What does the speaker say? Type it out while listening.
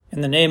In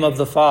the name of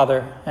the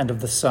Father, and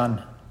of the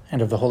Son,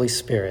 and of the Holy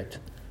Spirit.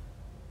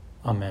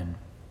 Amen.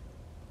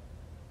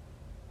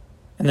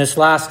 In this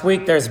last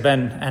week, there's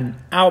been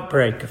an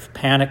outbreak of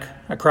panic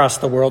across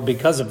the world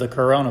because of the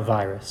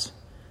coronavirus.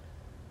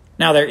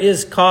 Now, there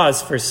is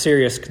cause for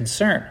serious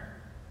concern.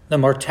 The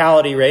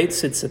mortality rate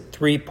sits at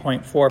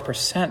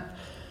 3.4%.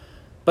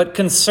 But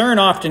concern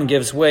often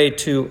gives way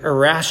to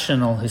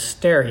irrational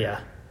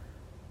hysteria.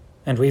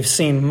 And we've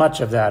seen much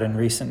of that in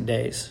recent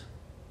days.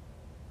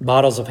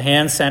 Bottles of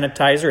hand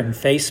sanitizer and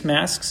face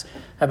masks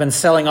have been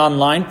selling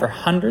online for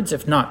hundreds,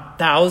 if not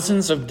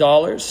thousands of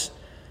dollars.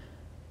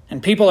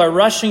 And people are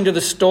rushing to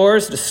the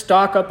stores to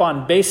stock up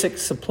on basic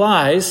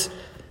supplies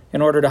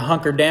in order to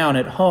hunker down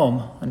at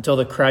home until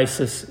the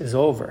crisis is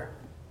over.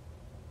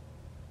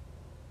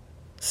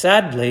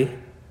 Sadly,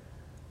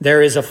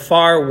 there is a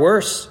far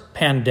worse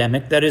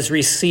pandemic that is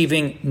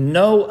receiving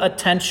no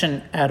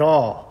attention at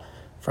all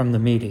from the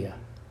media.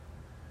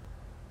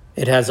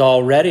 It has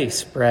already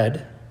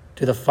spread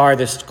to the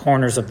farthest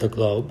corners of the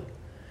globe.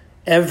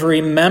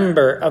 Every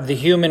member of the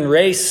human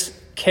race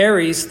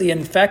carries the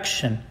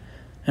infection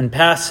and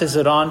passes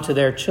it on to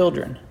their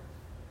children.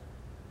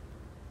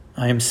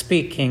 I am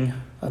speaking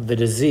of the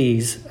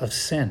disease of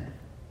sin.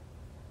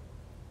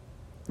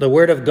 The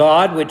Word of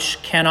God,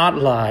 which cannot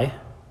lie,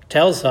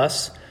 tells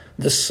us,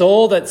 the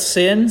soul that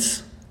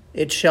sins,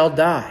 it shall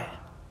die.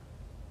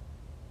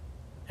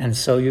 And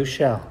so you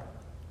shall.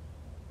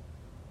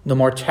 The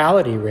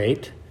mortality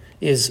rate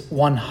is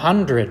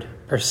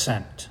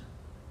 100%.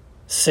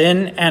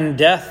 Sin and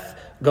death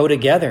go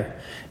together.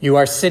 You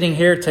are sitting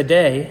here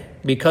today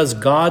because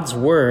God's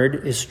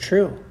word is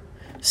true.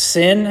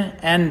 Sin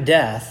and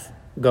death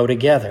go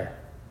together.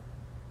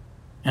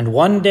 And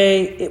one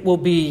day it will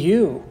be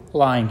you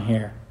lying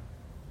here.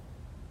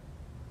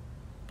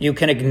 You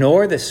can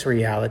ignore this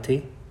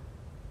reality.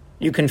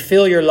 You can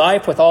fill your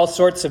life with all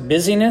sorts of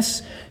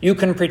busyness. You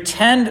can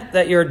pretend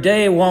that your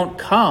day won't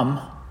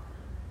come,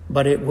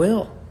 but it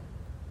will.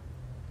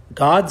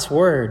 God's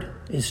word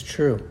is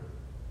true.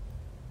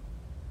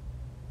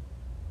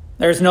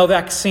 There's no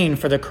vaccine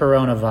for the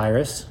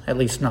coronavirus, at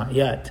least not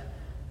yet.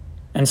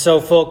 And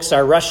so folks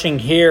are rushing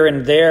here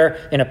and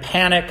there in a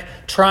panic,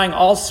 trying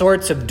all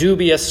sorts of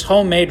dubious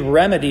homemade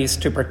remedies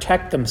to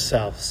protect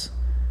themselves.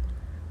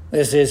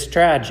 This is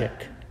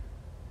tragic.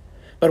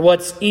 But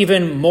what's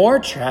even more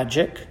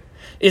tragic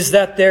is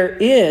that there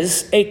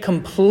is a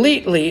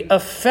completely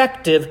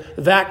effective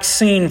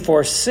vaccine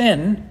for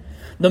sin,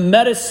 the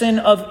medicine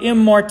of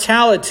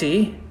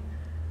immortality,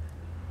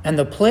 and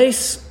the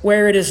place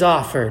where it is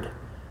offered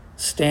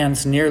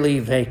stands nearly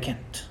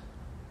vacant.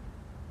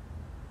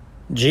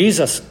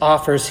 Jesus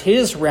offers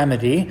his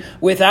remedy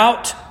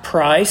without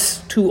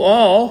price to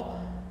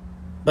all,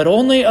 but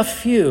only a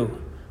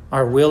few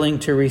are willing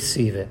to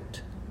receive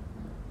it.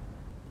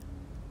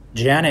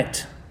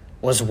 Janet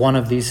was one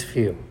of these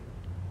few.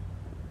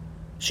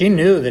 She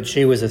knew that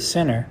she was a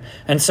sinner,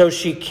 and so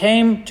she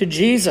came to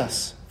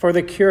Jesus for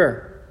the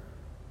cure.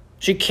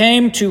 She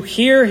came to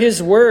hear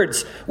his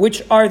words,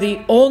 which are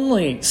the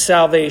only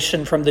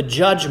salvation from the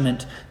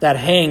judgment that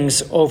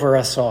hangs over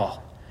us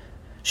all.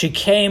 She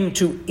came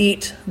to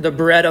eat the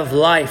bread of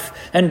life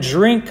and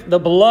drink the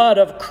blood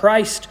of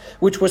Christ,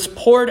 which was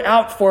poured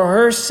out for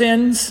her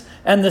sins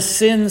and the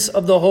sins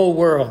of the whole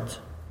world.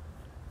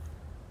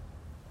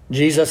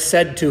 Jesus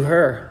said to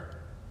her,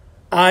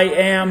 I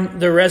am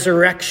the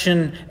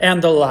resurrection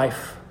and the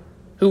life.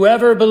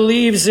 Whoever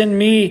believes in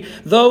me,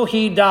 though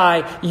he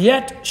die,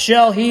 yet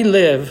shall he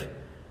live.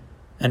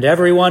 And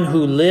everyone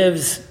who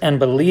lives and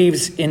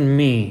believes in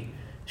me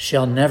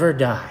shall never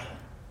die.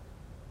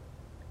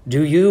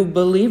 Do you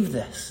believe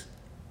this?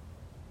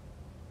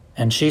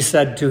 And she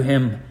said to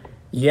him,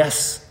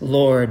 Yes,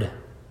 Lord,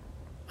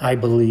 I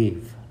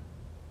believe.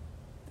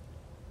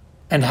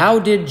 And how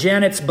did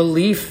Janet's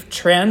belief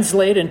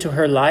translate into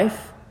her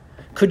life?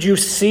 Could you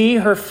see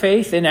her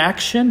faith in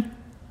action?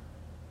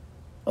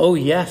 Oh,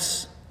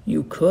 yes,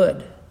 you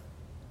could.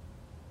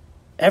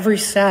 Every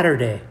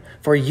Saturday,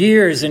 for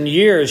years and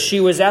years, she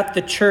was at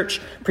the church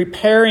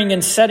preparing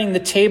and setting the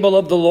table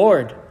of the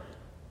Lord.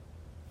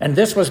 And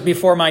this was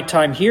before my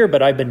time here,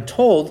 but I've been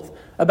told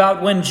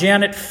about when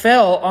Janet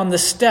fell on the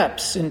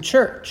steps in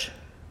church.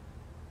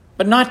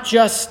 But not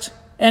just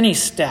any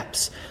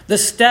steps. The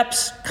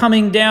steps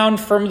coming down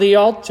from the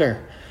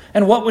altar.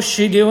 And what was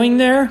she doing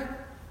there?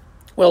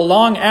 Well,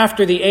 long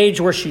after the age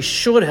where she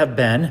should have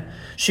been,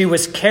 she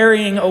was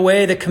carrying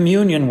away the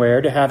communion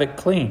ware to have it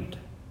cleaned.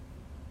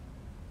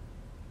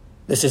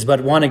 This is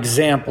but one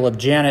example of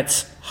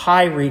Janet's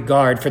high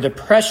regard for the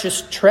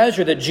precious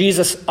treasure that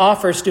Jesus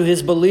offers to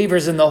his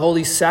believers in the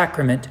Holy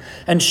Sacrament,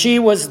 and she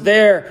was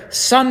there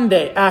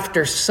Sunday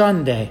after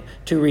Sunday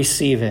to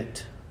receive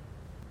it.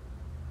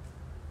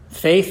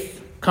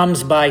 Faith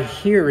comes by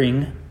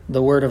hearing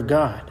the Word of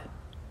God.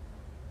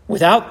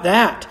 Without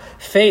that,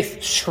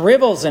 faith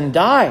shrivels and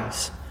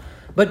dies.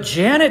 But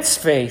Janet's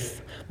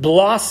faith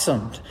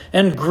blossomed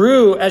and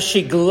grew as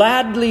she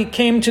gladly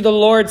came to the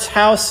Lord's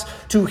house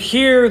to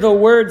hear the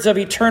words of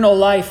eternal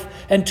life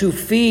and to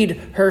feed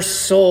her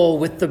soul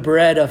with the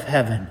bread of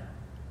heaven.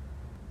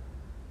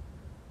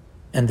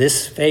 And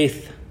this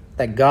faith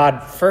that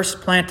God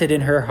first planted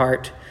in her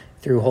heart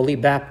through holy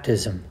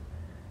baptism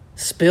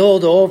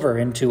spilled over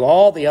into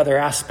all the other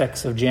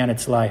aspects of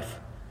Janet's life.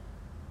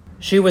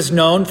 She was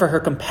known for her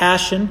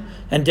compassion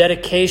and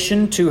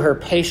dedication to her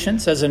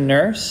patients as a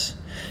nurse,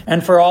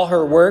 and for all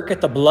her work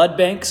at the blood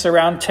banks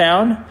around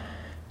town.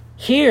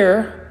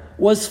 Here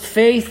was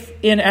faith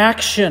in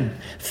action,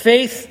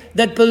 faith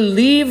that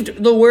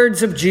believed the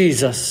words of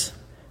Jesus,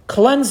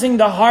 cleansing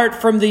the heart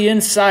from the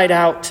inside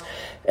out,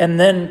 and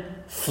then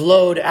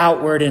flowed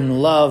outward in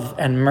love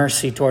and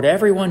mercy toward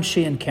everyone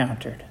she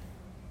encountered.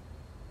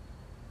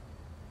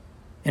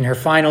 In her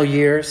final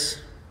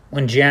years,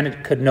 when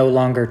Janet could no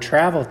longer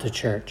travel to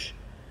church,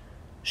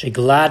 she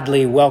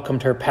gladly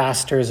welcomed her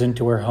pastors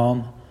into her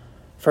home,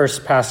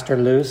 first Pastor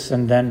Luce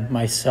and then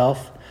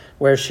myself,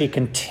 where she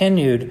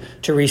continued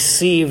to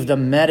receive the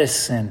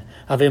medicine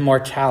of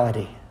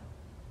immortality.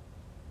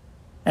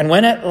 And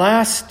when at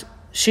last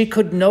she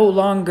could no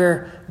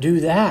longer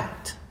do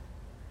that,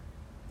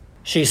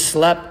 she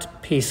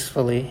slept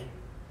peacefully,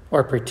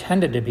 or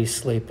pretended to be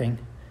sleeping,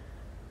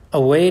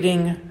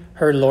 awaiting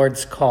her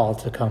Lord's call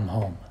to come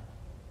home.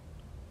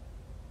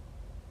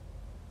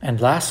 And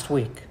last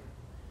week,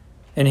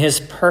 in his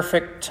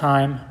perfect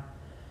time,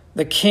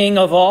 the King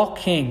of all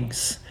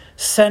kings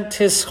sent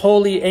his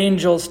holy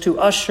angels to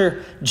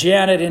usher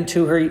Janet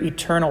into her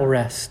eternal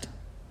rest.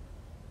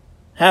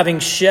 Having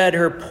shed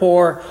her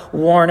poor,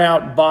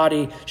 worn-out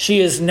body, she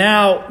is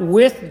now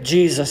with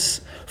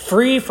Jesus,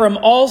 free from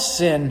all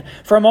sin,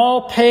 from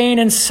all pain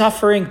and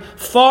suffering,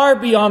 far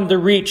beyond the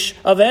reach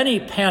of any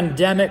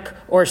pandemic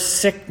or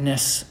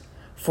sickness,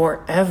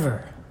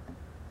 forever.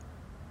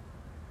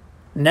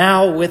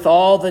 Now with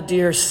all the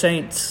dear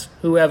saints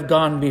who have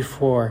gone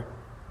before,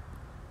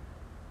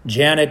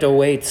 Janet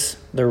awaits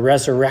the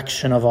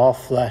resurrection of all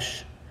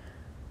flesh,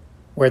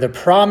 where the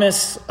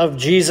promise of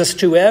Jesus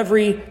to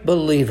every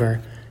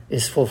believer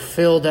is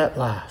fulfilled at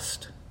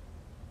last.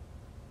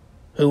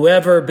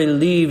 Whoever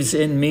believes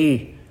in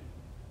me,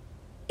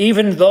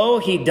 even though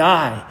he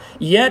die,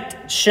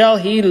 yet shall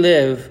he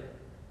live,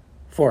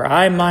 for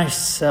I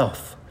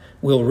myself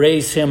will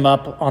raise him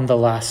up on the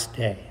last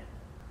day.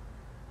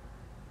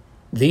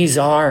 These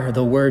are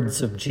the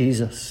words of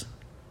Jesus,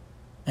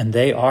 and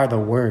they are the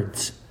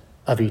words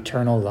of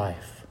eternal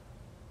life.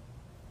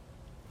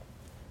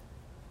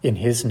 In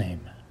his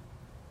name,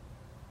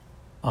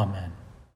 amen.